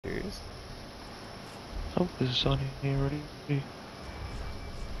Oh, there's a sign here already.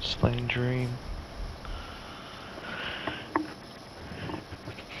 Slain Dream.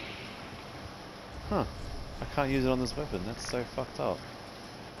 Huh. I can't use it on this weapon. That's so fucked up.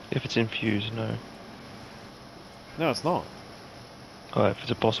 If it's infused, no. No, it's not. Oh, if it's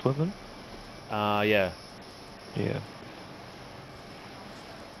a boss weapon? Yeah. Yeah.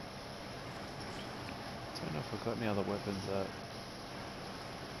 Don't know if I've got any other weapons that...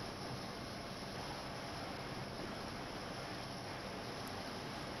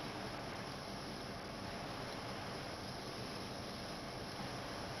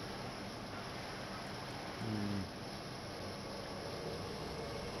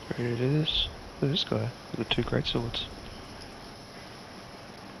 Here it is. Look at this guy with the two great swords.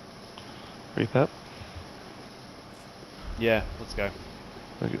 Repap. Yeah, let's go.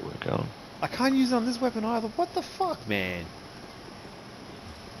 Look at where we're going. I can't use it on this weapon either. What the fuck, man?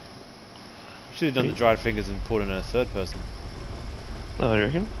 Should have done the dried fingers and put in a third person. Oh, you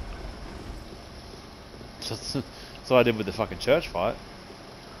reckon? That's what I did with the fucking church fight.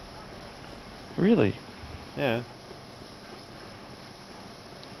 Really? Yeah.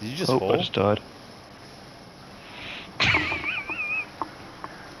 Did you just Oh, fall? I just died.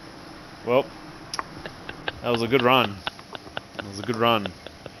 Well, that was a good run. That was a good run.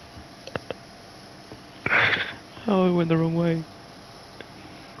 Oh, I went the wrong way. Is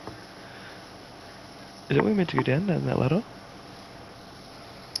that where we're meant to go down that ladder?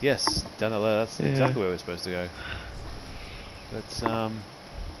 Yes, down that ladder. That's Yeah. exactly where we're supposed to go. But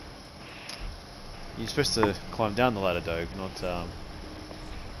you're supposed to climb down the ladder, Doug, not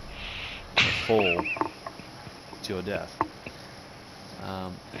fall to your death.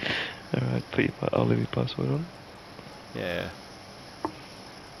 Alright, I'll leave your password on. Yeah.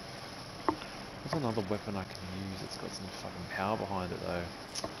 There's another weapon I can use. It's got some fucking power behind it, though.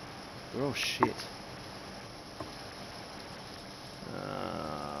 They're all shit.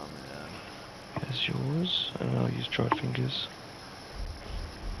 Man. There's yours, and I'll use dried fingers.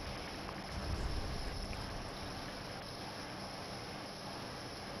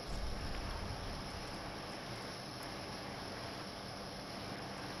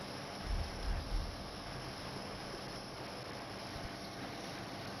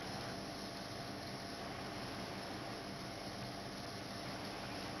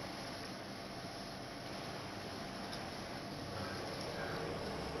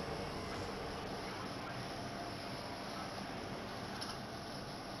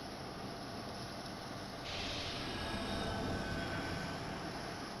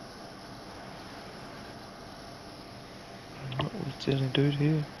 What's the only dude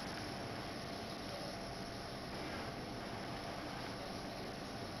here?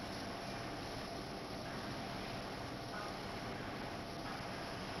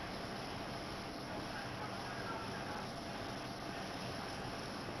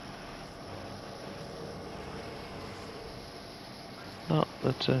 No,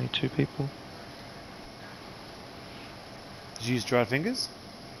 that's only two people. Did you use dried fingers?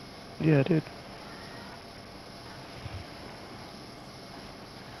 Yeah, I did.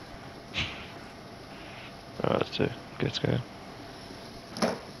 Alright, let's do. Let's go.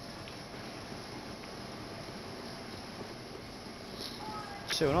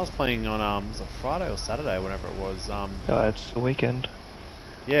 Shit, when I was playing on was it Friday or Saturday, whenever it was, Oh, it's the weekend.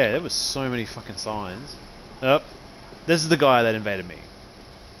 yeah, there was so many fucking signs. Up. This is the guy that invaded me.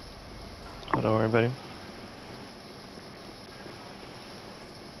 Oh, don't worry about him.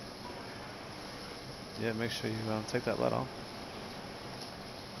 Yeah, make sure you take that ladder.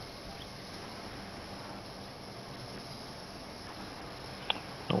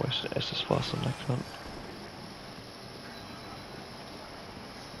 No waste SS fast on that front.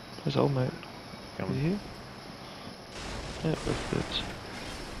 There's old mate. Is he Coming. here? Yeah, both birds.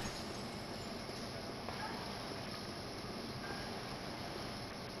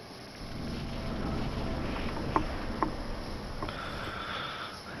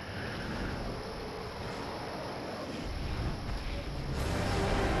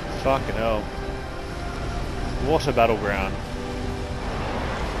 Fucking hell. What a battleground.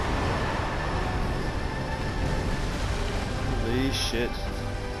 Holy shit.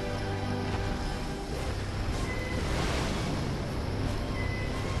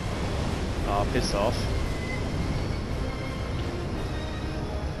 Oh, piss off.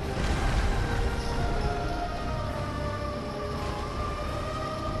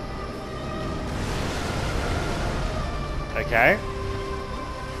 Okay.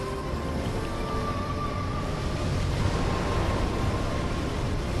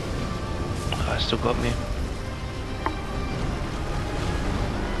 Oh, still got me.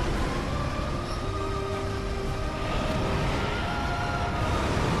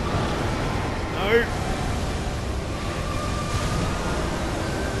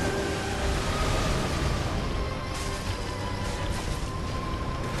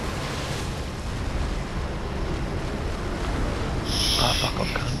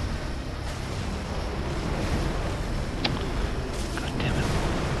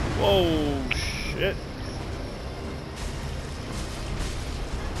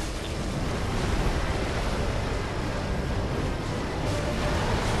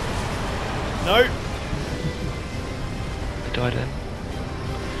 No! I died then.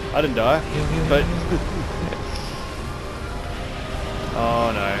 I didn't die. Heal, But... heal.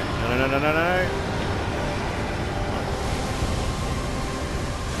 Oh no. No, no, no, no, no, no.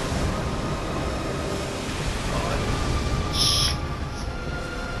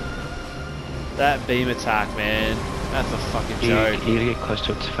 That beam attack, man. That's a fucking joke. You gotta get close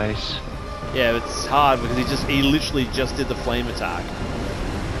to its face. Yeah, but it's hard because he literally just did the flame attack.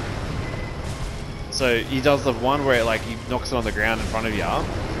 So he does the one where like he knocks it on the ground in front of you,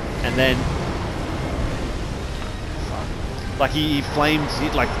 and then like he flames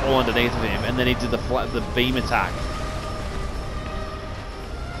it like all underneath of him, and then he did the beam attack.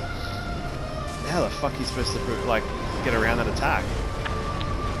 How the fuck are you supposed to like get around that attack?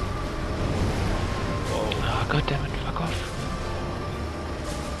 Oh, god damn it, fuck off.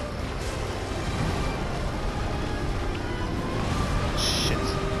 Shit.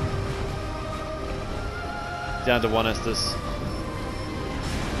 Down to one Estus.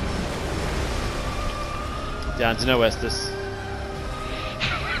 Down to no Estus.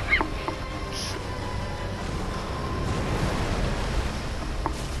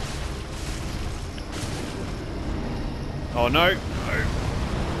 Oh no! No.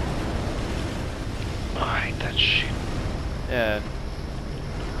 Oh, I hate that shit. Yeah.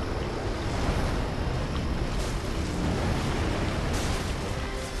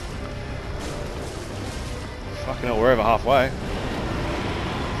 Fucking hell, we're over halfway.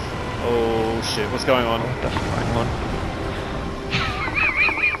 Oh shit, what's going on? What the fuck on?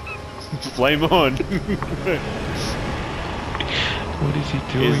 Flame on! What is he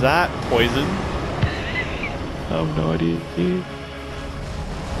doing? Is that poison? I have no idea.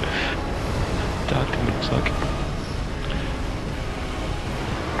 Dark to me looks like.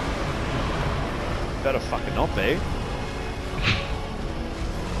 Better fucking not be.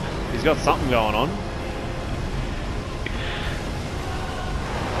 He's got something going on.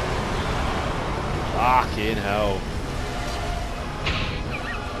 Fucking hell.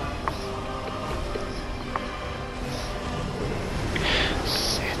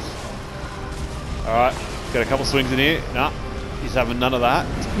 Shit. Alright, got a couple swings in here. Nah, he's having none of that.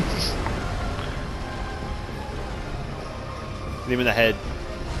 Hit him in the head.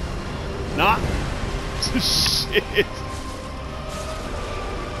 Nah. Shit.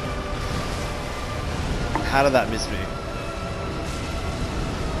 How did that miss me?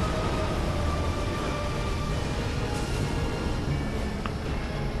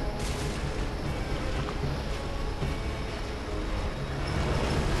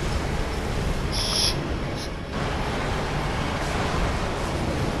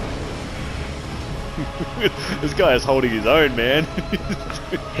 This guy is holding his own, man.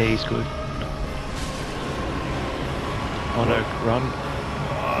 Yeah, he's good. Oh no, run.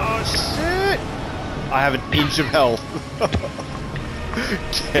 Oh shit! I have an inch of health.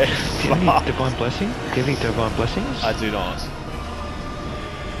 Get Do you have any fucked. divine blessing? Do you have any divine blessings? I do not.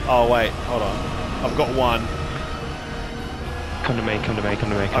 Oh wait, hold on. I've got one. Come to me, come to me,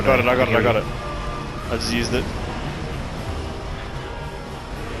 come to me. I got it, I got it, I got it. I just used it.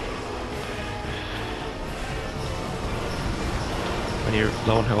 When you're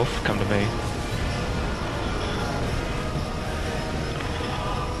low on health, come to me.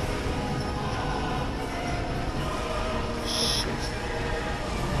 Shit.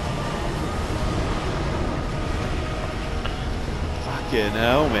 Fucking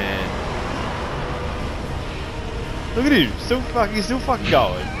hell, man. Look at him, he's still fucking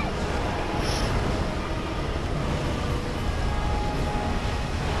going.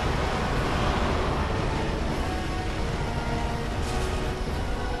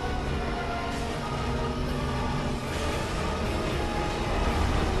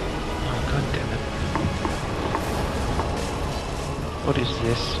 What is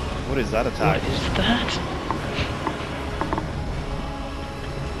this? What is that attack? What is that?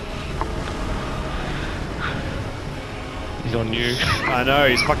 He's on you. I know,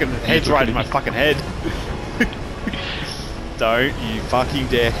 his fucking head's right in my fucking head. Don't you fucking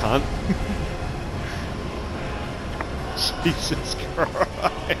dare, cunt. Jesus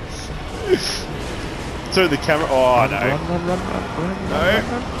Christ. So the camera. Oh no. Run. No.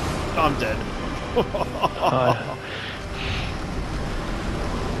 I'm dead. Oh.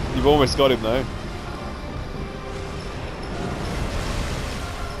 You've almost got him though.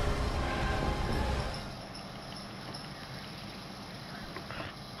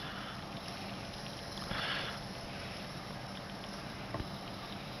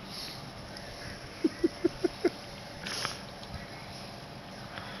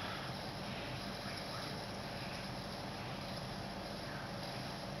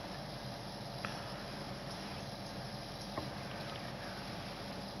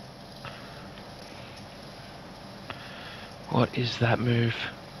 What is that move?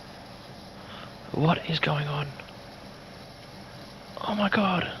 What is going on? Oh my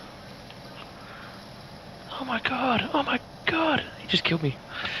god. Oh my god. Oh my god. He just killed me.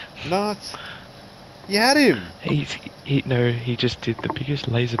 Nuts. You had him. He just did the biggest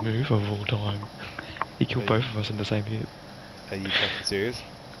laser move of all time. He killed Are you- both of us in the same hit. Are you fucking serious?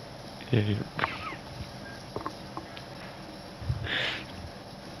 Yeah.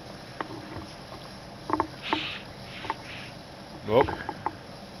 Well,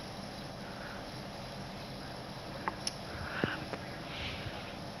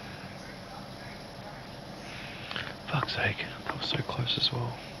 Fuck's sake. That was so close as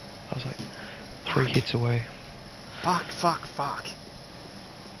well. I was like 3 hits away. fuck.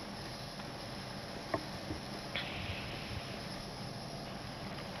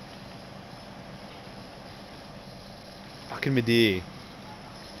 Fucking Medea.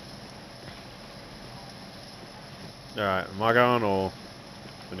 Alright, am I going or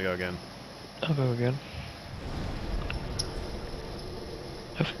gonna go again? I'll go again.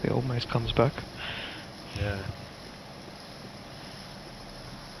 Hopefully the old mace comes back. Yeah.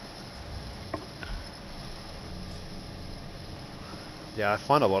 Yeah, I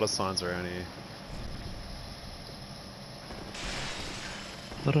find a lot of signs around here.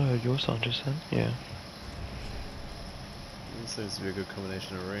 A lot of your sign just then? Yeah. It seems to be a good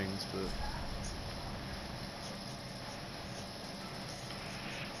combination of rings, but...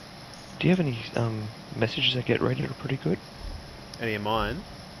 Do you have any messages that get rated are pretty good? Any of mine?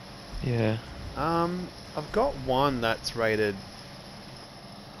 Yeah. I've got one that's rated...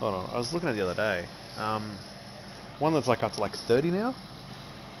 Hold on, I was looking at it the other day. One that's like up to like 30 now.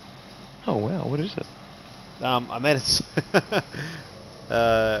 Oh wow, what is it? I made it...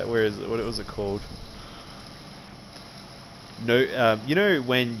 where is it? What was it called? No, you know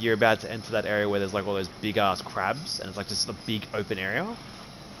when you're about to enter that area where there's like all those big ass crabs and it's like just a big open area?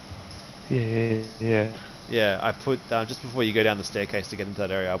 Yeah. Yeah, I put, just before you go down the staircase to get into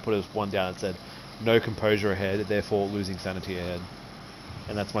that area, I put one down that said, no composure ahead, therefore losing sanity ahead.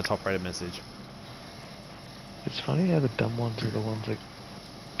 And that's my top rated message. It's funny how the dumb ones are the ones that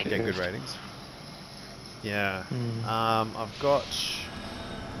Get good ratings. Yeah. Mm. I've got...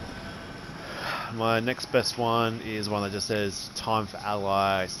 My next best one is one that just says, time for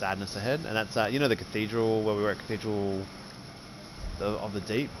ally sadness ahead. And that's, you know the cathedral, where we were at Cathedral of the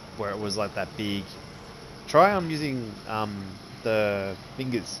Deep, where it was like that big... Try using the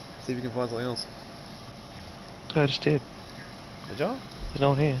fingers. See if you can find something else. I just did. Did you? There's no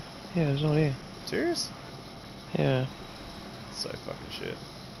one here. Yeah, there's no one here. Serious? Yeah. So fucking shit.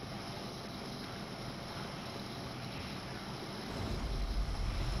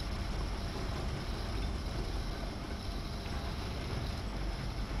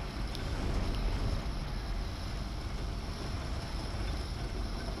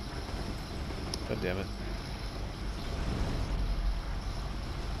 God damn it.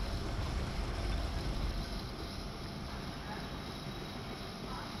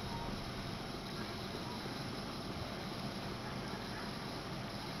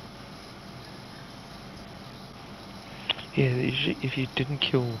 Yeah, usually if you didn't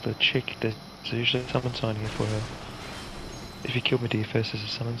kill the chick, there's usually a summon sign here for her. If you kill Medea first, there's a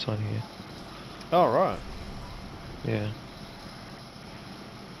summon sign here. Oh, right. Yeah.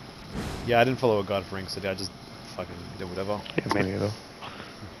 Yeah, I didn't follow a guide for Ring City, I just fucking did whatever. Yeah, me neither.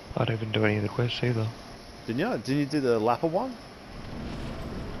 I don't even do any of the quests either. Didn't you? Didn't you do the Lapper one?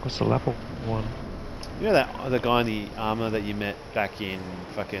 What's the Lapple one? You know that the guy in the armor that you met back in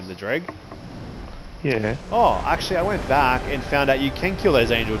fucking the Dreg? Yeah. Oh, actually I went back and found out you can kill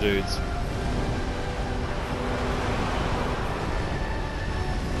those angel dudes.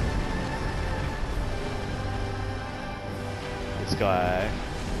 This guy,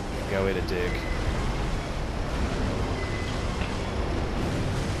 go eat a dick.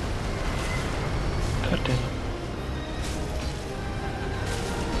 God damn it.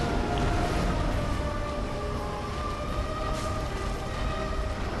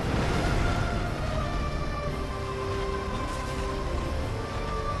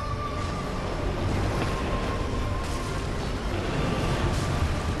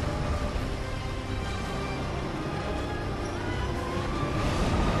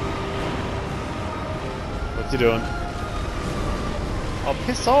 What's he doing? Oh,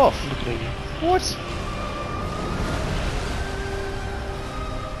 piss off! Look at you. What?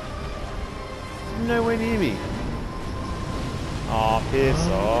 Nowhere near me. Oh, piss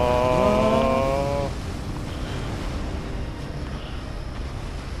off.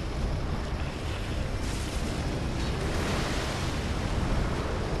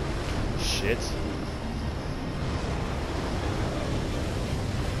 Shit.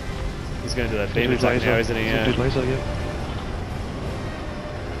 He's going to do that He's beam gonna do attack laser. now, isn't he? He's Yeah. gonna do laser, yeah.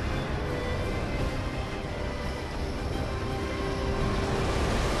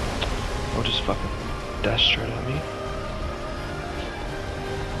 Or just fucking dash straight at me.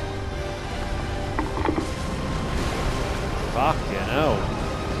 Fucking hell.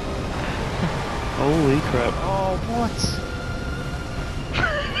 Holy crap. Oh, what?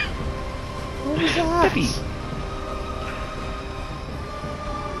 What was that? Peppy!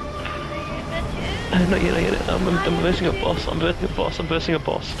 Not yet, not yet. I'm versing a boss. I'm versing a boss. I'm versing a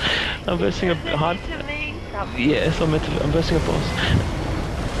boss. I'm versing a hard. Yes, I'm versing a boss.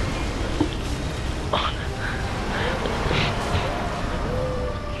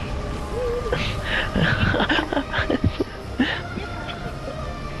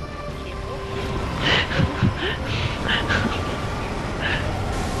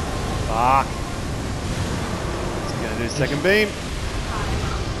 Fuck. Is he gonna do second beam?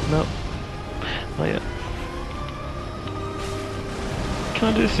 No. Not yet.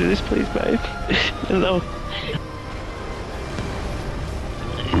 Can I just do this, please, babe? No.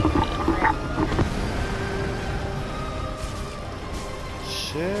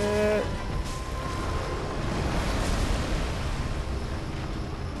 Shit.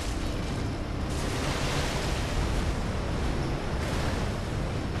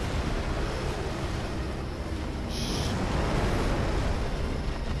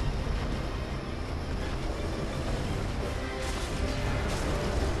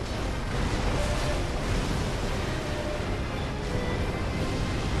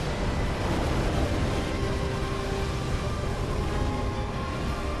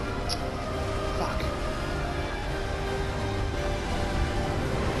 Fuck.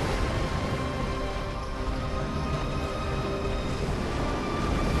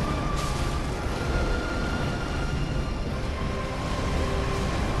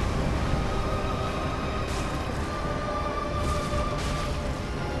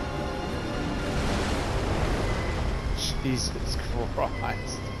 Jesus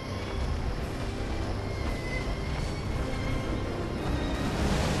Christ.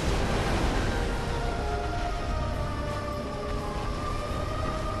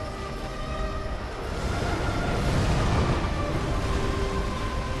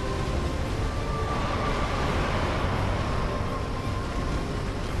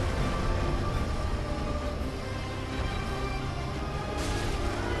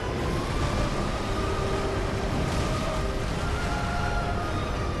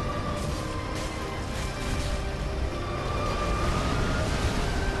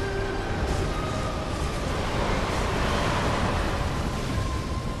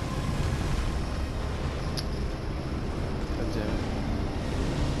 God damn it.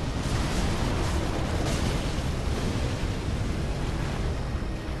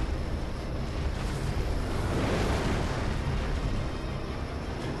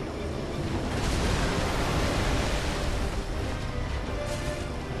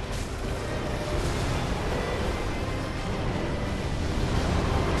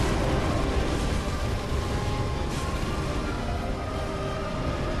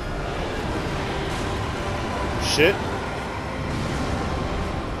 Shit.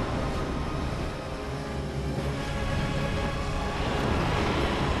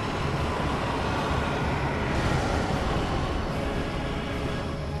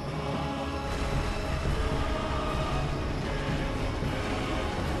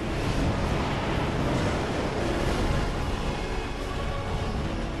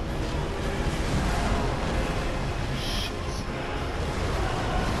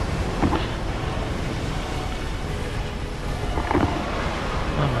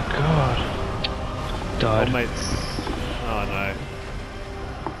 Oh my god. Died. Oh, mates. Oh no.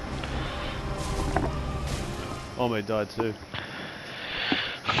 Oh, mate died too.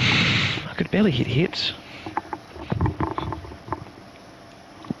 I could barely hit hits.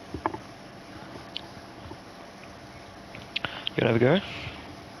 You wanna have a go?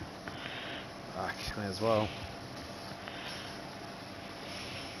 Fuck, may as well.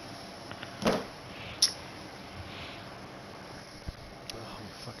 Oh,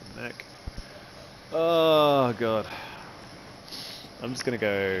 my fucking neck. Oh, God. I'm just gonna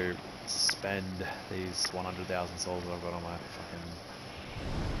go spend these 100,000 souls that I've got on my fucking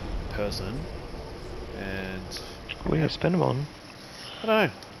person. And What do you spend them on? I don't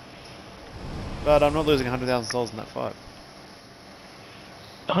know. But I'm not losing 100,000 souls in that fight.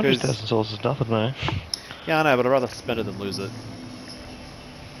 100,000 souls is nothing, though. Yeah, I know, but I'd rather spend it than lose it.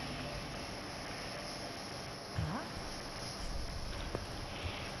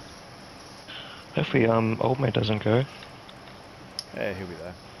 Hopefully, old mate doesn't go. Yeah, he'll be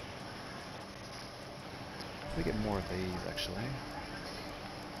there. We get more of these actually.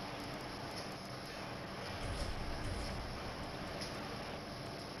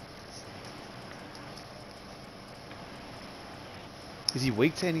 Is he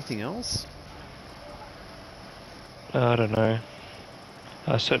weak to anything else? I don't know.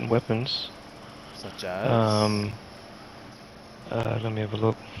 Certain weapons. Such as? Let me have a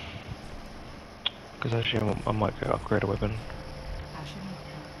look. Because actually I might go upgrade a weapon.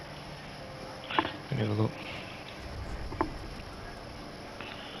 Let me have a look.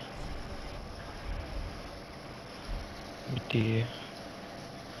 Oh dear.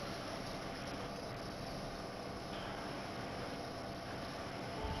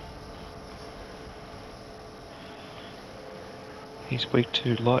 He's weak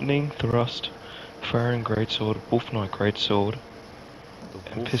to lightning, thrust, fire and greatsword, wolf knight greatsword,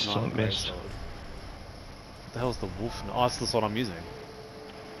 and pistol and mist. What the hell's the wolf knight? Oh, that's the sword I'm using.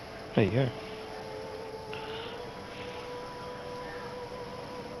 There you go.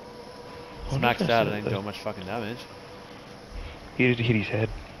 It's maxed out and ain't doing much fucking damage. He did hit his head.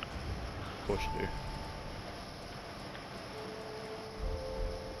 Of course you do.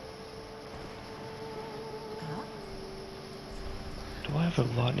 Do I have a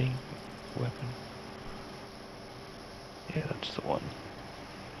lightning weapon? Yeah, that's the one.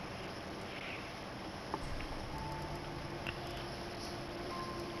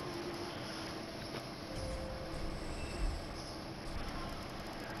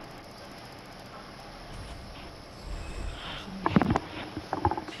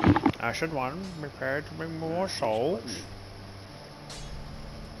 Ashen one, prepare to bring more souls.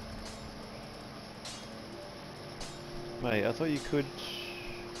 Mate, I thought you could...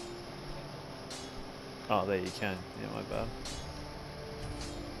 Oh, there you can. Yeah, my bad.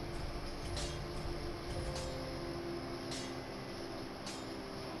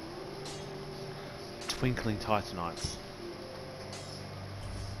 Twinkling Titanites.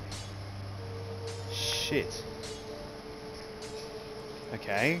 Shit.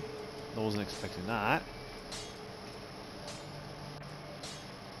 Okay. I wasn't expecting that.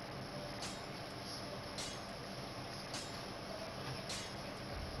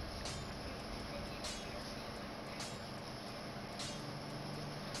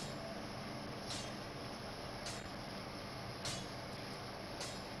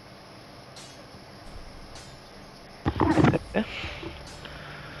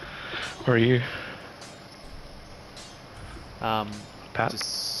 Where are you? Pat?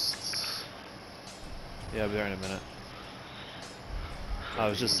 Just... Yeah, I'll be there in a minute. I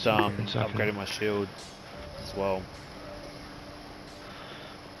was just upgrading my shield as well.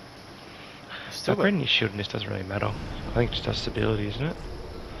 Upgrading your shield in this doesn't really matter. I think it just does stability, isn't it?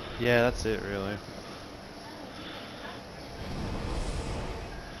 Yeah, that's it really.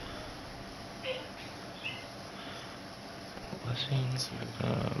 Blessings.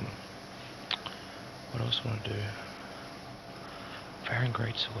 What else do I want to do? Farron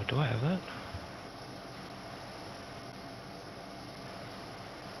Greatsword, do I have that?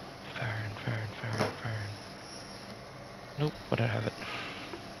 Farron. Nope, I don't have it.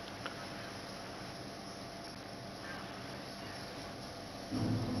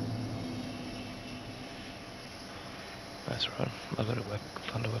 That's right, I got a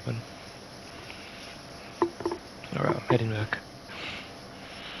thunder weapon. Alright, I'm heading back.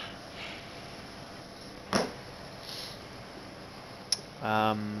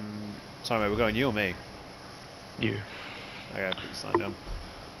 Sorry mate, we're going you or me? You. Okay, put your sign down.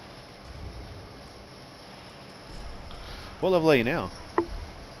 What level are you now?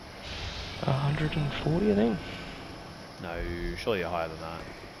 140, I think. No, surely you're higher than that.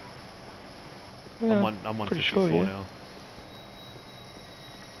 Yeah, I'm 154 sure, yeah. now.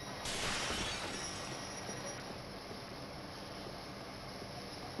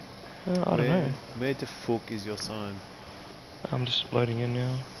 I don't know. Where the fuck is your sign? I'm just loading in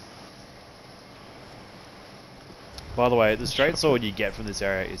now. By the way, the straight sword you get from this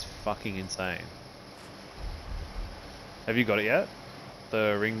area is fucking insane. Have you got it yet?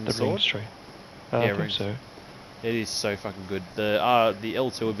 The ring sword? Ring straight. Yeah, I think so. It is so fucking good. The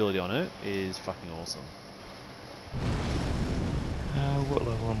L2 ability on it is fucking awesome. What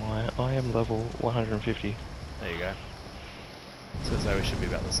level am I? I am level 150. There you go. So we should be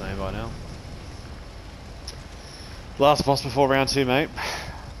about the same by now. Last boss before round 2, mate.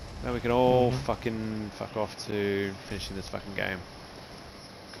 Now we can all fucking fuck off to finishing this fucking game.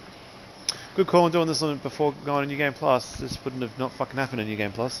 Good call on doing this one before going on New Game Plus. This wouldn't have not fucking happened in New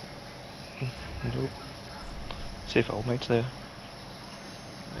Game Plus. Nope. See if old mate's there.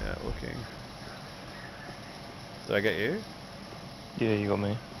 Yeah, looking. Did I get you? Yeah, you got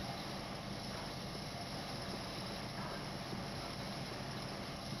me.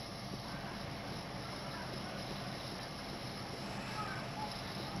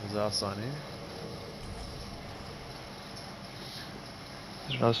 our sign here.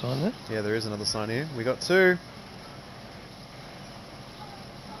 There's another sign there. Yeah, there is another sign here. We got 2.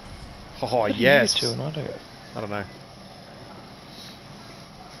 Oh, How do you yes! get 2 and I don't? I don't know.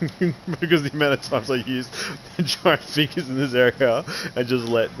 Because the amount of times I used the giant fingers in this area and just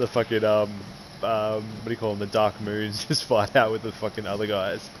let the fucking, what do you call them, the dark moons just fight out with the fucking other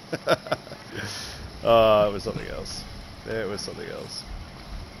guys. Oh, it was something else. It was something else.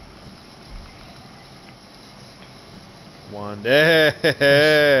 One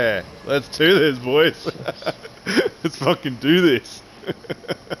day. Let's do this, boys. Let's fucking do this.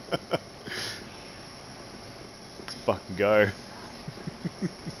 Let's fucking go.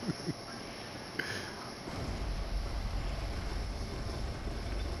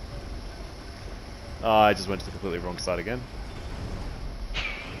 Oh, I just went to the completely wrong side again.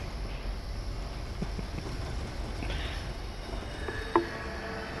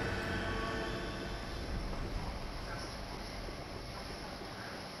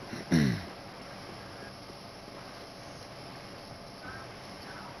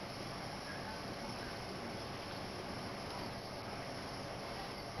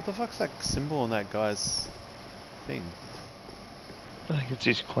 What the fuck's that symbol on that guy's thing? I think it's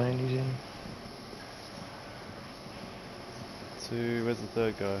his clan he's in. Where's the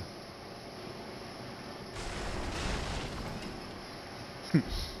third guy?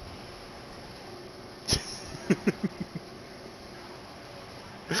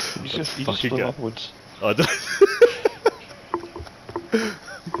 You just flew upwards. Oh,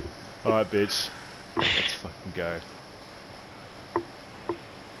 alright, bitch. Let's fucking go.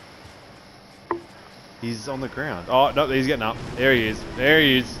 He's on the ground. Oh, no, he's getting up. There he is. There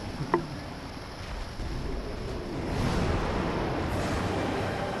he is.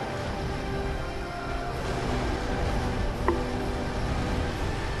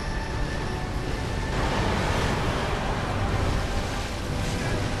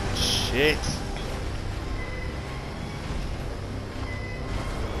 Shit.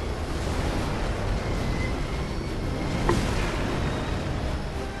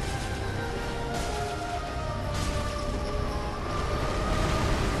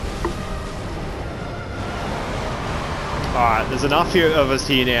 Alright, there's enough here of us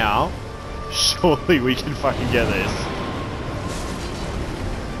here now. Surely we can fucking get this.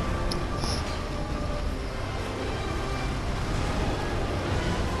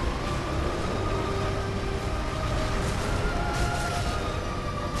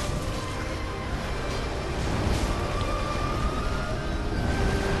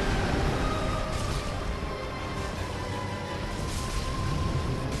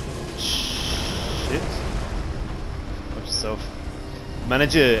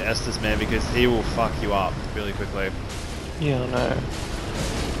 Manage your Estes, man, because he will fuck you up really quickly. Yeah, I know.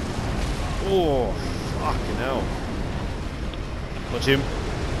 Oh, fucking hell. Watch him.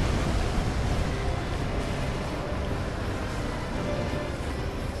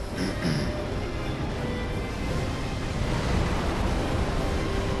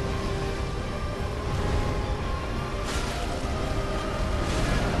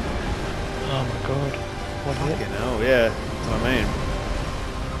 Oh my god. What hit? Fucking hell, yeah. That's what I mean.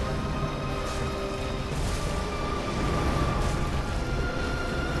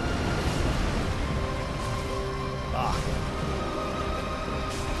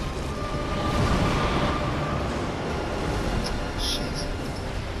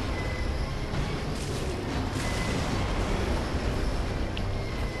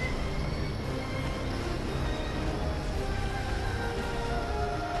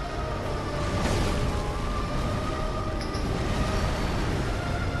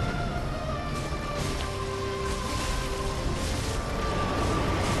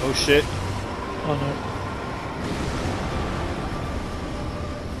 Oh shit. Oh no.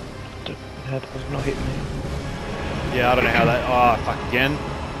 That was not hitting me. Yeah, I don't know how that... Oh, fuck again.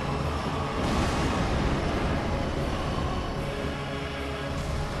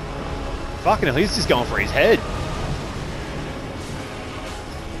 Fucking hell, he's just going for his head.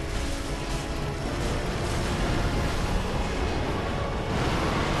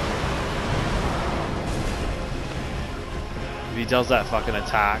 If he does that fucking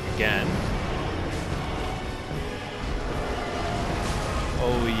attack again.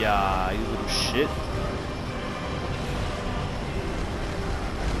 Oh yeah, you little shit.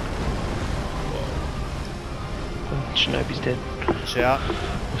 Shinobi's dead. Watch out.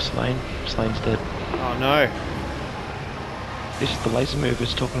 Or Slain. Slain's dead. Oh no. This is the laser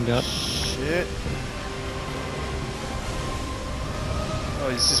movers talking about. Shit. Oh,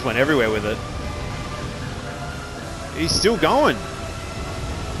 he just went everywhere with it. He's still going.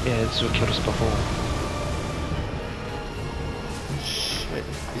 Yeah, this is what killed us before. Shit.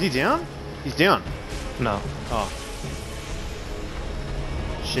 Is he down? He's down. No. Oh.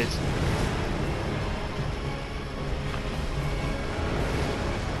 Shit.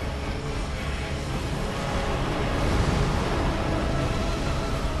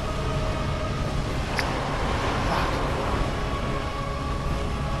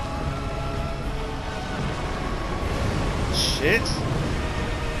 Shit.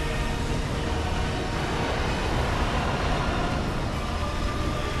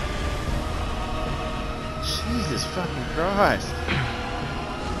 Jesus fucking Christ.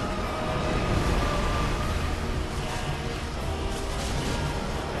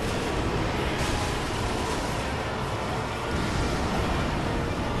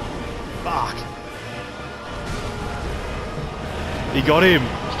 Fuck. He got him.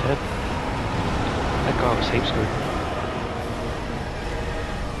 He's dead. That guy was heaps good.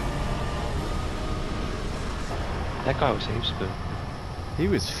 That guy was heaps good. He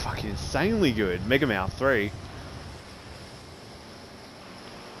was fucking insanely good. Megamouth 3.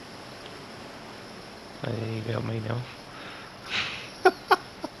 He got me now.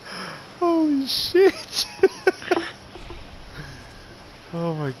 Holy shit.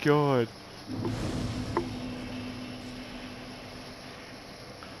 Oh my god.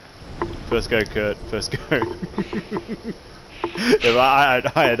 First go, Kurt. First go. Yeah,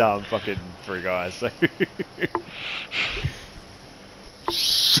 but I had fucking 3 guys, so.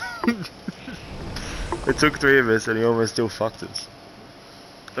 It took 3 of us, and he almost still fucked us.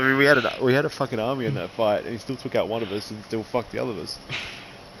 I mean, we had a fucking army in that fight, and he still took out one of us and still fucked the other of us.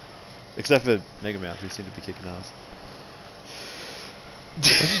 Except for Megamouth, who seemed to be kicking ass. What's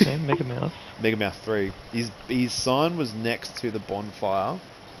his name? Megamouth? Megamouth 3. His sign was next to the bonfire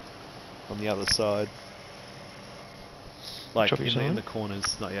on the other side. Like Drop your in sign? the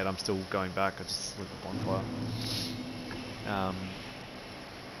corners. Not yet, I'm still going back. I just lit the bonfire.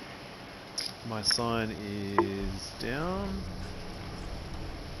 My sign is down.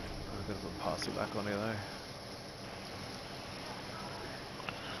 I've got to put parcel back on here though.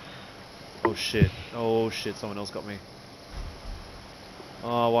 Oh shit. Oh shit, someone else got me.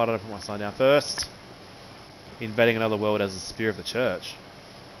 Oh, why did I put my sign down first? Invading another world as the spear of the church.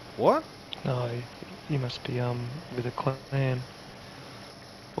 What? No, you must be with a clan.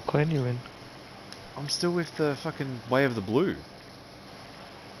 What clan you in? I'm still with the fucking Way of the Blue.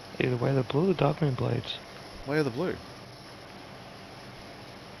 Either way, the blue or the Darkmoon Blades. Way of the Blue.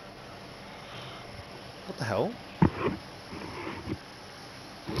 What the hell?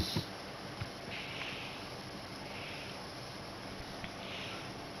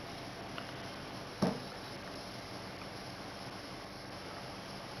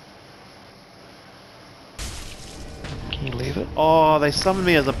 Can you leave it? Oh, they summoned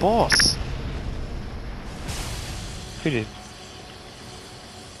me as a boss. Who did?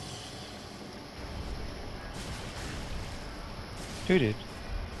 Who did?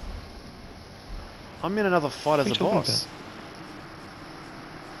 I'm in another fight What as are a you talking boss.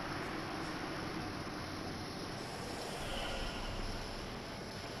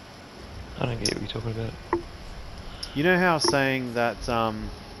 I don't get what you're talking about. You know how I was saying that,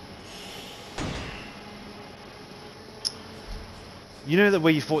 you know that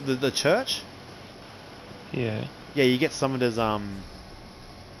where you fought the church? Yeah. Yeah, you get summoned as,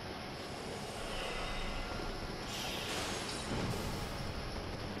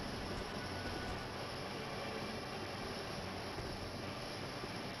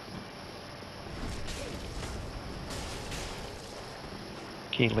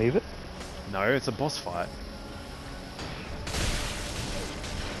 Can you leave it? no, it's a boss fight.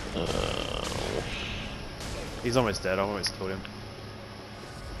 He's almost dead, I almost killed him.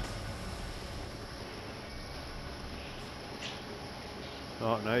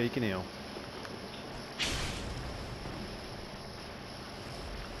 Oh, no, you can heal.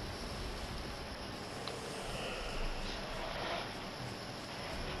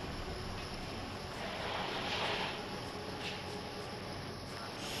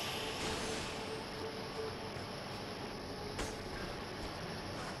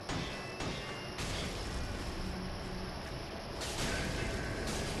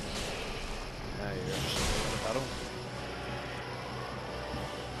 Now you're actually in the battle.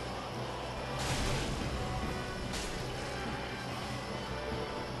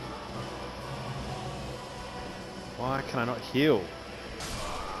 Why can I not heal?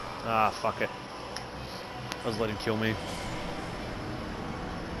 Ah, fuck it. I was letting him kill me.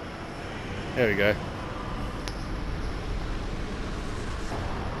 There we go.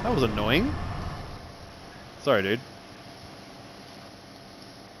 That was annoying. Sorry, dude.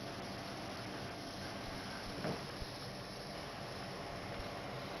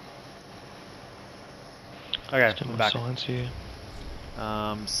 Okay, Still I'm my back. signs here.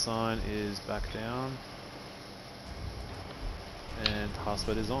 Sign is back down. And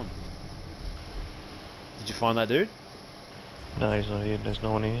password is on. Did you find that dude? No, he's not here. There's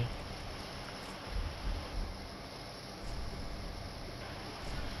no one here.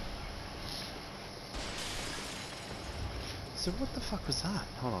 So what the fuck was that?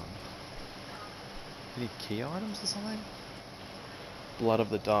 Hold on. Any key items or something? Blood of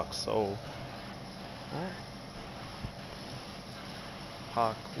the Dark Soul. What?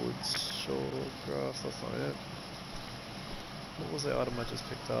 Parkwood Shawcraft, that's not it. What was the item I just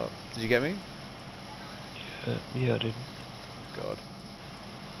picked up? Did you get me? Yeah, I did. God.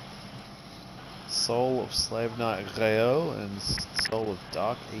 Soul of Slave Knight Rael and Soul of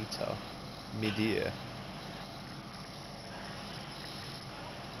Dark Eater. Midir.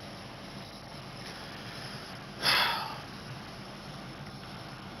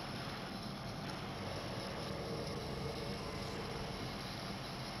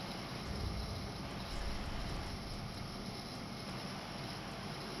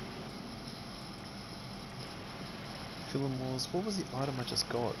 Philomores, what was the item I just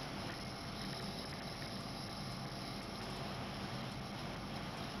got?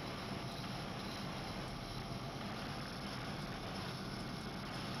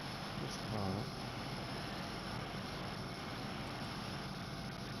 What's that?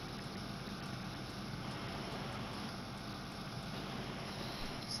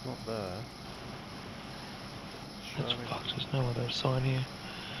 It's not there. That's Shrine. fucked. There's no other sign here.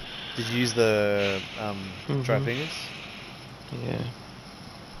 Did you use the dry fingers? Yeah.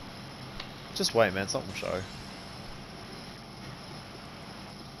 Just wait, man. Something will show.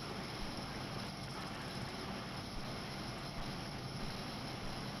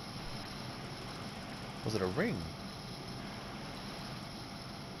 Was it a ring?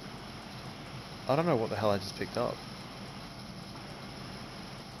 I don't know what the hell I just picked up.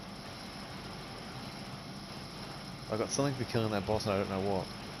 I got something for killing that boss and I don't know what.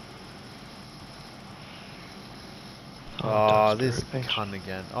 Oh, this cunt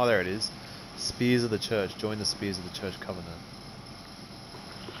again. Oh, there it is. Spears of the Church. Join the Spears of the Church Covenant.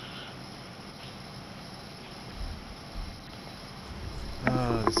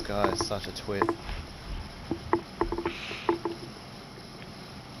 Oh, this guy is such a twit.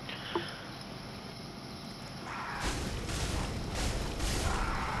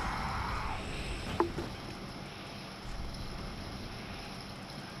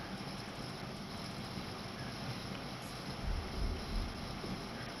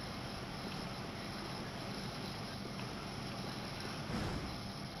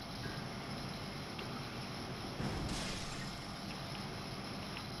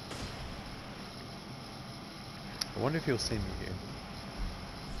 I wonder if he'll see me here.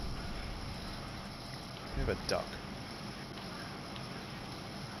 We have a duck.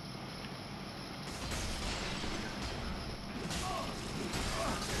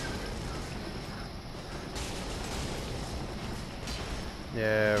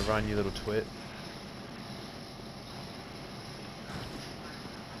 Yeah, run, you little twit.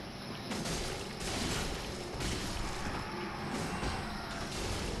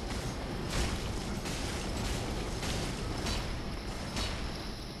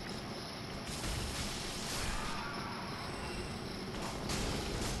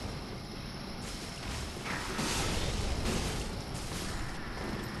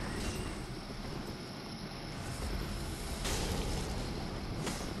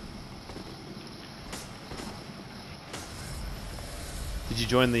 Did you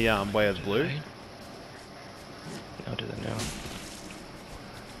join the Way of Blue? Yeah, I'll do that now.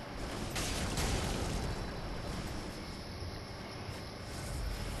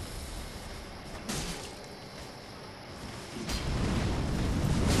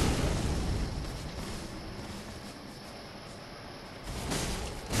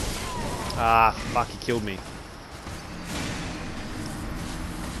 Ah, fuck, he killed me.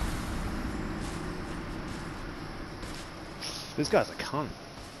 This guy's a cunt.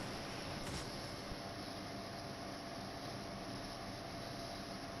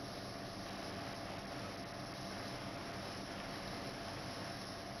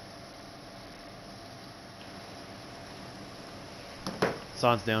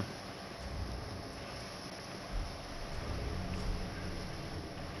 Sign's down.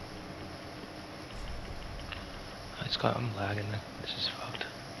 I'm lagging. This is fucked.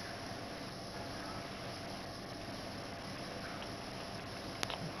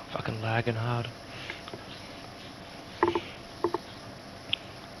 I'm fucking lagging hard. I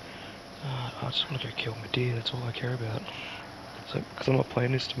just want to go kill my deer. That's all I care about. So, because I'm not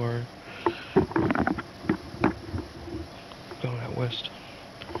playing this tomorrow. west.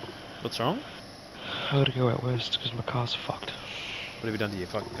 What's wrong? I gotta go out west because my car's fucked. What have you done to your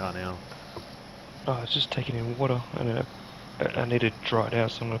fucking car now? Oh, it's just taking in water, and I need to dry it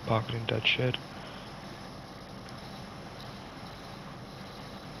out, so I'm gonna park it in Dad's shed.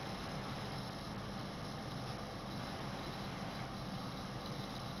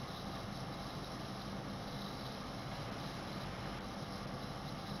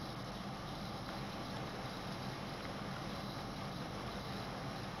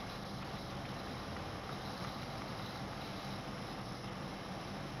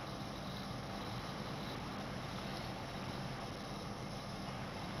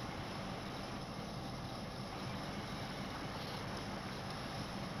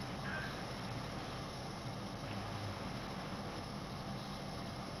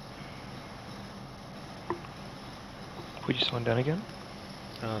 Put your sign down again?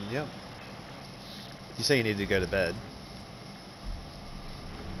 Yep. You say you need to go to bed.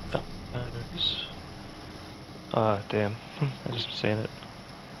 Notice. Ah, damn. I just seen it.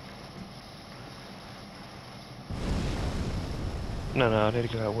 No, I need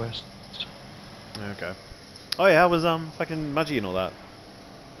to go out west. Okay. Oh yeah, how was fucking Mudgy and all that?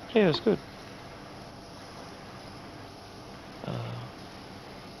 Yeah, it's good.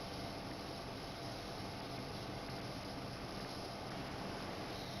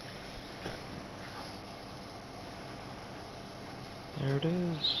 There it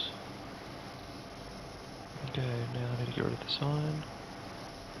is. Okay, now I need to get rid of the sign.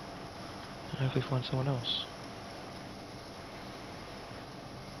 And hopefully find someone else.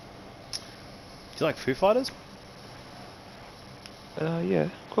 Do you like Foo Fighters? Yeah,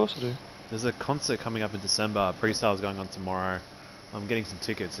 of course I do. There's a concert coming up in December. Pre-sale is going on tomorrow. I'm getting some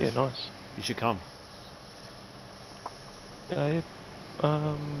tickets. Yeah, nice. You should come. Yeah,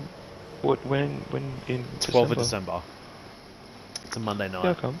 when in 12th of December? December. It's a Monday night. Yeah,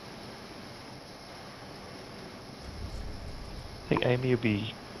 I'll come. I think Amy will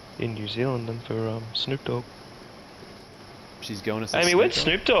be in New Zealand then for Snoop Dogg. She's going to see Amy, where's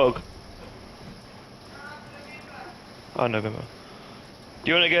Snoop Dogg? Oh, November.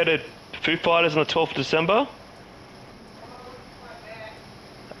 Do you want to go to Foo Fighters on the 12th of December?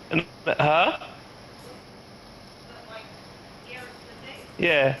 Huh?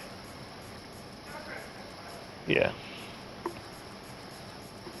 Yeah. Yeah.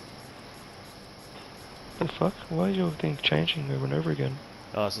 The fuck? Why is your thing changing over and over again?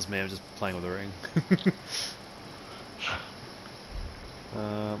 Oh, it's just me. I'm just playing with the ring.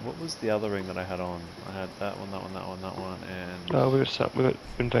 What was the other ring that I had on? I had that one, that one, that one, that one, and... Oh, we got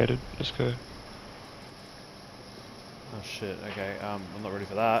invaded. Let's go. Oh shit, okay, I'm not ready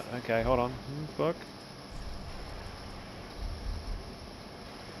for that. Okay, hold on. Fuck.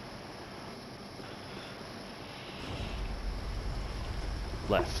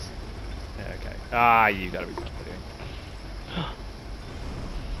 Left. Yeah, okay. Ah, you gotta be fucking kidding.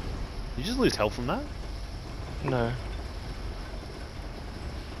 You just lose health from that? No.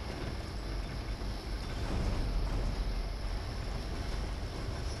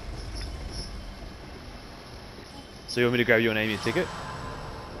 So you want me to grab you and Amy a ticket?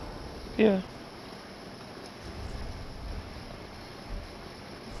 Yeah.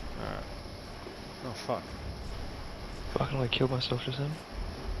 Alright. Oh fuck. Fucking like killed myself just then.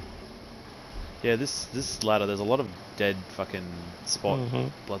 Yeah, this ladder, there's a lot of dead fucking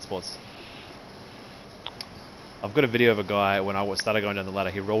blood spots. I've got a video of a guy, when I started going down the ladder,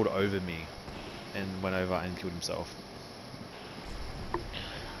 he rolled over me and went over and killed himself.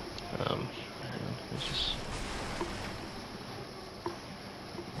 It's just...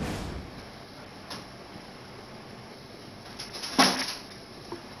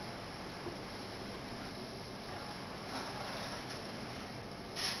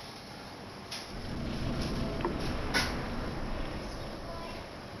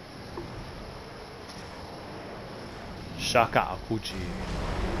 Shaka Akuchi.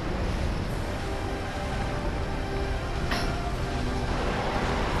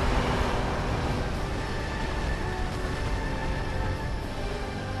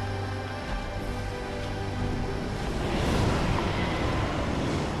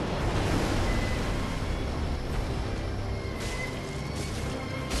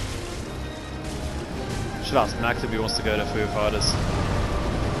 Should ask Max if he wants to go to Foo Fighters.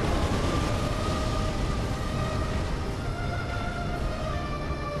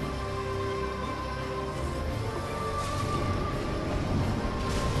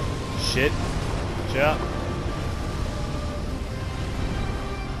 Shit. Watch out.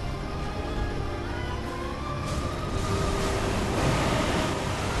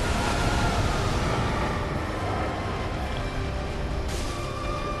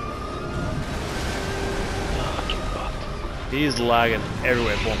 He's lagging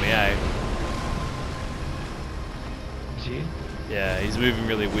everywhere for me, eh? Is he? Yeah, he's moving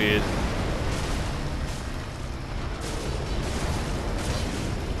really weird.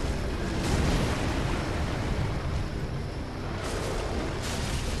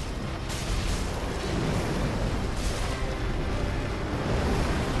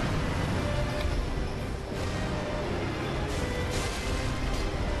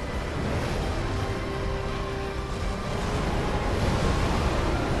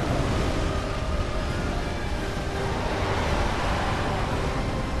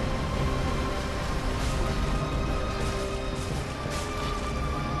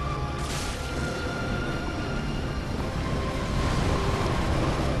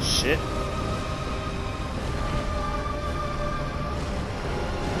 Shit.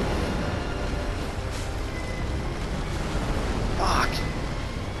 Fuck.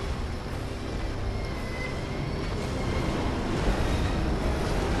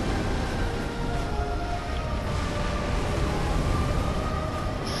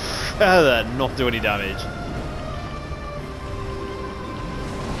 How did that not do any damage?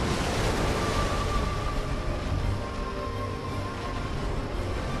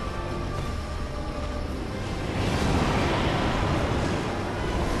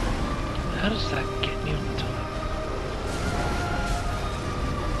 How does that get me on the time?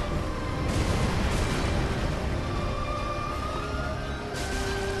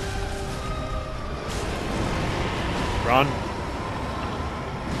 Run.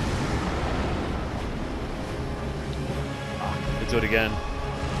 Let's do it again.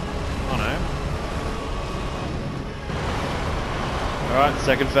 Oh no. Alright,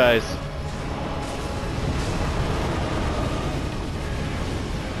 second phase.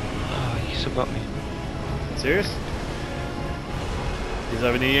 Oh, you still got me. Serious? He's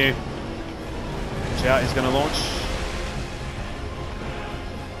over near you. Watch out, he's gonna launch.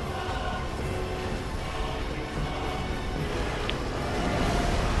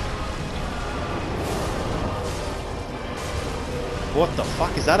 What the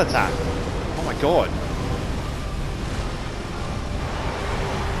fuck is that attack? Oh my god.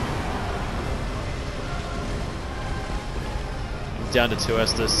 I'm down to 2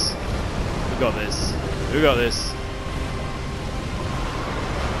 Estus. We got this. We got this.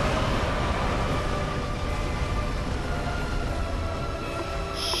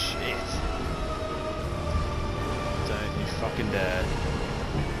 Shit. Don't you fucking dare.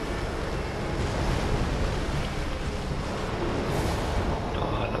 Oh,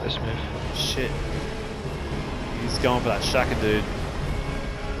 I like this move. Shit. He's going for that Shaka dude.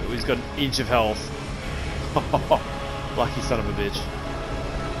 He's got an inch of health. Lucky son of a bitch.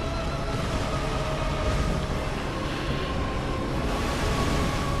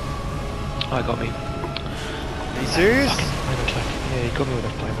 Oh, he got me. Are you serious? Flame attack. Yeah, he got me with a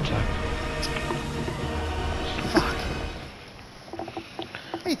flame attack. Fuck.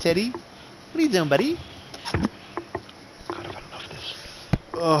 Hey Teddy. What are you doing, buddy? God, I've had enough of this.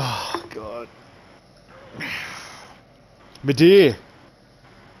 Oh god. My dear.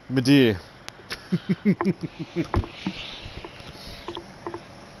 My dear.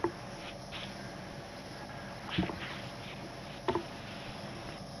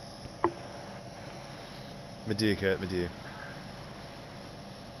 My dear, Kurt, my dear.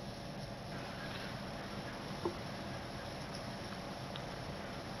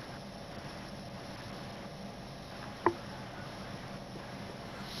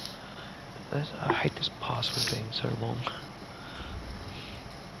 I hate this password being so long.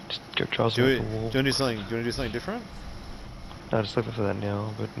 Just go drive Do off you, the do you wall. want to do something? Do you want to do something different? No, just looking for that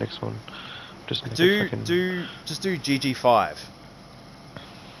now, but next one, just make it Do fucking... just do GG5.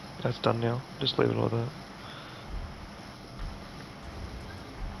 That's done now. Just leave it like that.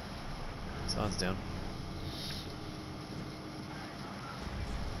 Sounds down.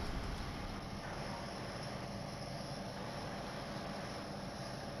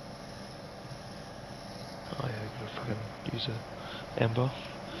 Oh yeah, I gotta fucking use a ember.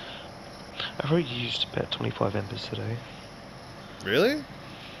 I've already used about 25 embers today. Really?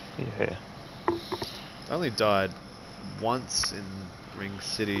 Yeah. I only died once in Ring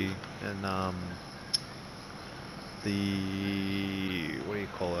City and the what do you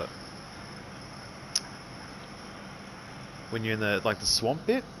call it? When you're in the the swamp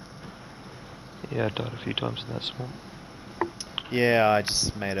bit? Yeah, I died a few times in that swamp. Yeah, I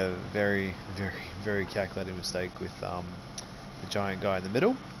just made a very, very, very calculated mistake with the giant guy in the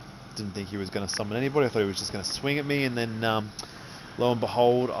middle. Didn't think he was going to summon anybody. I thought he was just going to swing at me, and then lo and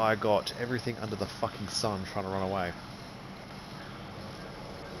behold, I got everything under the fucking sun trying to run away.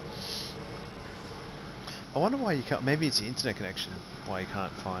 I wonder why you can't. Maybe it's your internet connection. Why you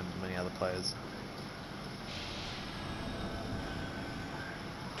can't find many other players.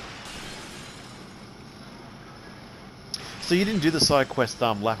 So you didn't do the side quest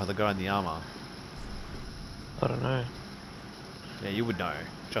lap of the guy in the armor. I don't know. Yeah, you would know.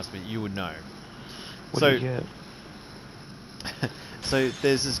 Trust me, you would know. What So do you get? so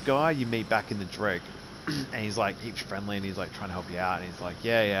there's this guy you meet back in the Dreg, and he's like heaps friendly, and he's like trying to help you out, and he's like,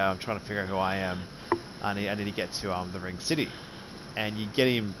 yeah, I'm trying to figure out who I am. I need to get to the Ring City, and you get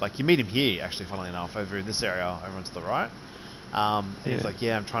him like you meet him here actually, funnily enough, over in this area, over to the right. And he's like,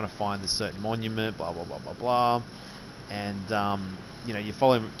 yeah, I'm trying to find this certain monument, blah blah blah blah blah, and you know, you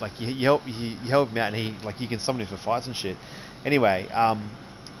follow him, like you help him out, and he like you can summon him for fights and shit. Anyway,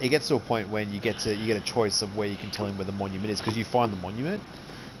 it gets to a point when you get a choice of where you can tell him where the monument is, because you find the monument,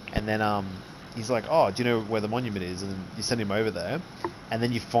 and then he's like, oh, do you know where the monument is? And you send him over there, and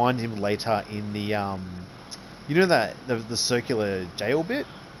then you find him later in the you know that the circular jail bit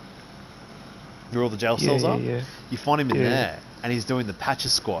where all the jail cells are. Yeah. You find him in there, and he's doing the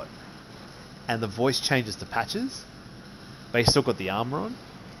Patches squat, and the voice changes to Patches, but he's still got the armor on,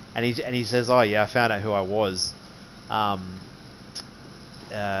 and he says, oh yeah, I found out who I was. What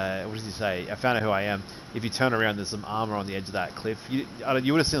does he say? I found out who I am. If you turn around, there's some armor on the edge of that cliff. You would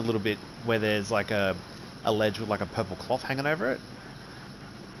have seen a little bit where there's like a ledge with like a purple cloth hanging over it.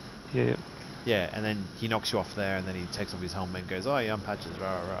 Yeah. Yeah, and then he knocks you off there, and then he takes off his helmet and goes, oh yeah, I'm Patches,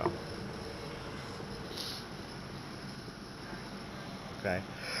 rah rah rah. Okay.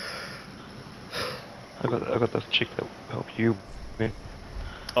 I got the chick that helped you.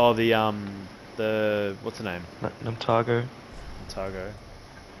 Oh, the what's her name? Namtago. Targo.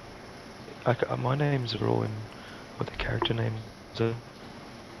 My names are all in what the character names are.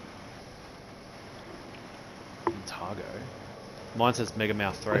 Targo. Mine says Mega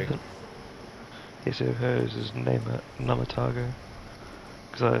Mouth 3. Yeah, so hers is named Namatago.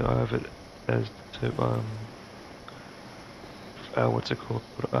 Because I have it as to, what's it called?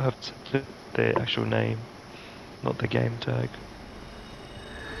 I have their actual name, not the game tag.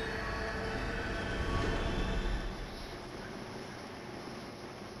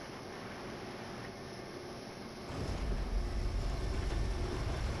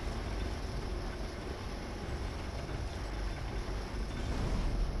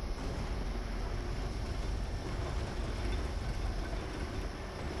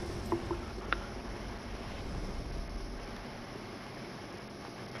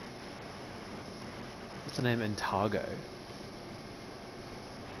 What's the name? Entargo.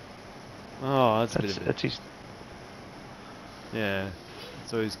 Oh, that's a bit of it. That's his. Yeah.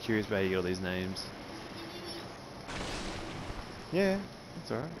 So I was curious about how you get all these names. Yeah,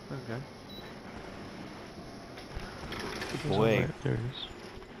 that's alright. Okay. Good boy. There it is.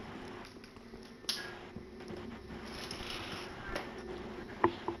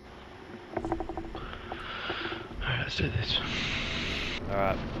 Alright, let's do this.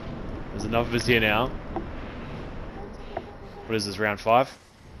 Alright. There's enough of us here now. What is this, round 5?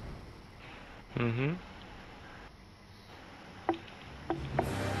 Mm-hmm.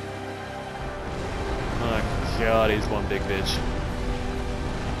 Oh god, he's one big bitch.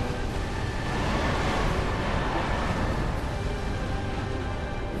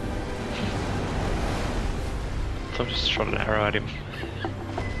 So I'm just shot an arrow at him.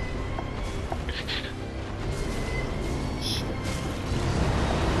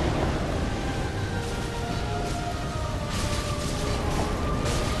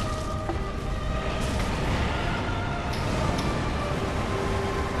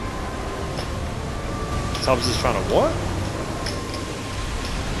 Tubbs is trying to what?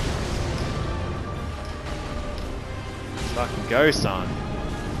 Fucking go, son.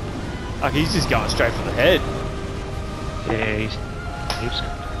 Like, he's just going straight for the head. Yeah, he's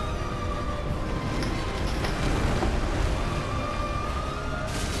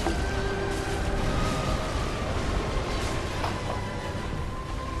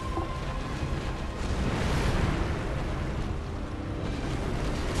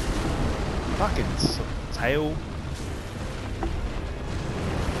Fucking tail.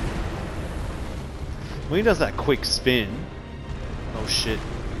 When he does that quick spin. Oh shit.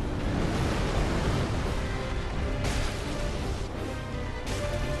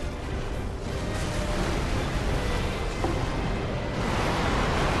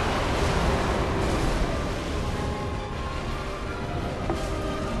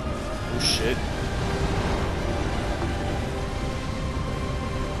 Oh shit.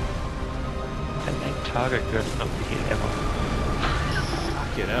 target goes not be hit ever.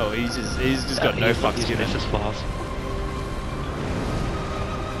 Fucking hell, he's just got no fucks in him. Just fast.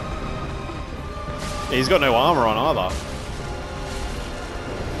 He's got no armor on either.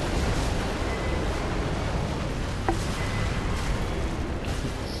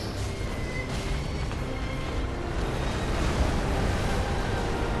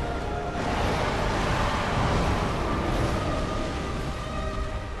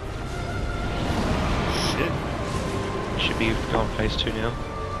 Should be going phase 2 now.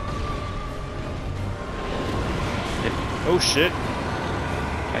 Yep, Oh shit.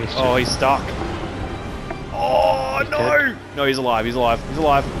 phase 2. Oh, he's stuck. Oh He's no! dead. No, he's alive. He's alive. He's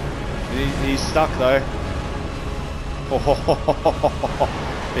alive. He's stuck though. Oh,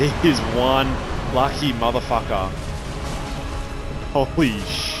 he is one lucky motherfucker. Holy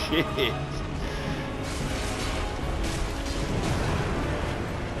shit!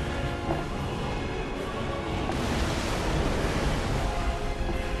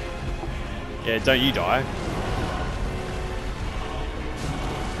 Yeah, don't you die.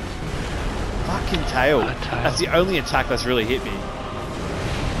 Fucking tail. Tail. That's the only attack that's really hit me.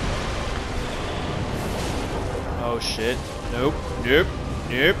 Oh shit. Nope. Nope.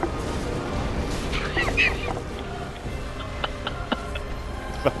 Nope.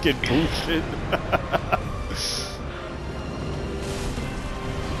 Fucking bullshit.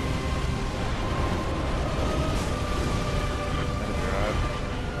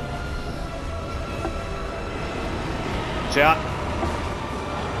 Watch out.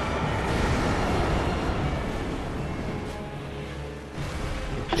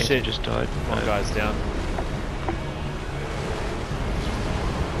 Phantom Shit. just died. One No. guy's down.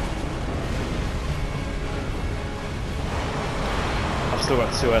 I've still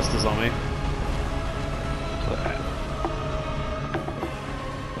got 2 Esthers on me.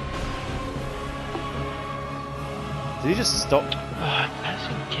 Did he just stop? Oh, it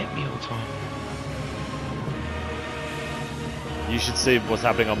doesn't get me all the time. You should see what's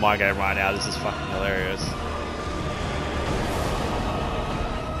happening on my game right now. This is fucking hilarious.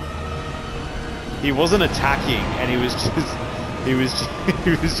 He wasn't attacking, and he was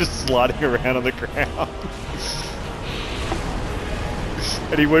just sliding around on the ground.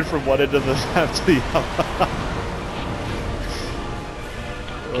 And he went from one end of the map to the other.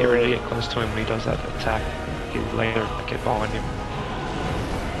 Get really get close to him when he does that attack. Get later, get behind him.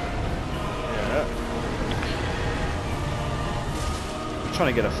 Yeah. I'm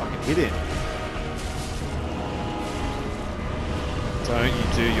trying to get a fucking hit in. Don't you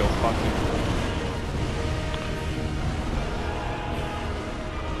do your fucking...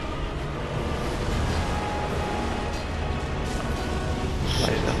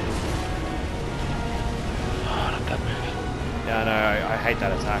 Later. Oh, not that move. Yeah, no, I hate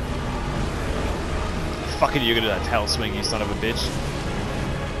that attack. Fucking you gonna do that tail swing, you son of a bitch.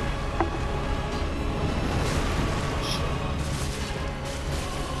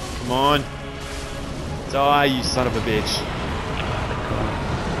 Come on. Die, you son of a bitch. Oh,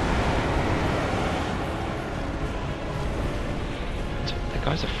 that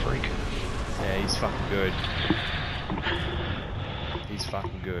guy's a freak. Yeah, he's fucking good. He's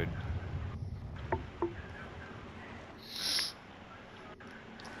fucking good.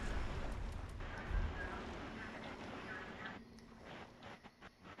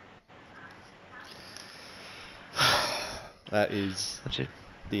 That is That's it.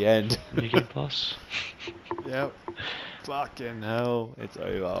 the end. New game plus. Yep. Fucking hell, it's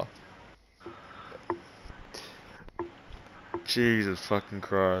over. Jesus fucking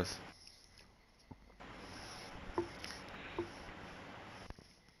Christ.